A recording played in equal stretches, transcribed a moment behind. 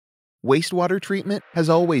Wastewater treatment has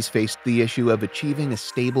always faced the issue of achieving a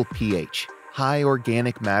stable pH. High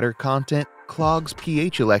organic matter content clogs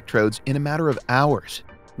pH electrodes in a matter of hours,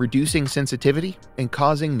 reducing sensitivity and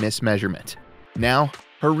causing mismeasurement. Now,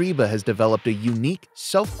 HORIBA has developed a unique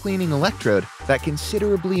self-cleaning electrode that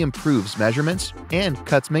considerably improves measurements and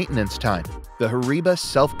cuts maintenance time. The HORIBA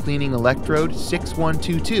Self-Cleaning Electrode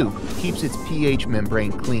 6122 keeps its pH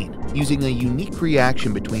membrane clean, using a unique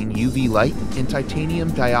reaction between UV light and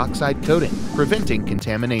titanium dioxide coating, preventing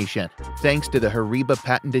contamination. Thanks to the HORIBA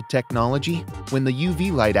patented technology, when the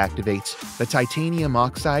UV light activates, the titanium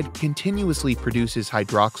oxide continuously produces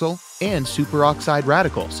hydroxyl and superoxide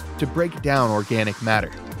radicals to break down organic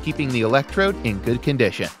matter, keeping the electrode in good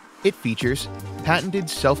condition. It features patented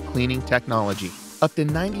self-cleaning technology, up to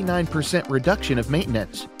 99% reduction of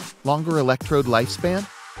maintenance, longer electrode lifespan,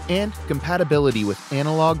 and compatibility with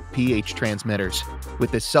analog pH transmitters.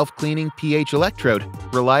 With the self-cleaning pH electrode,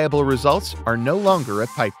 reliable results are no longer a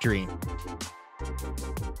pipe dream.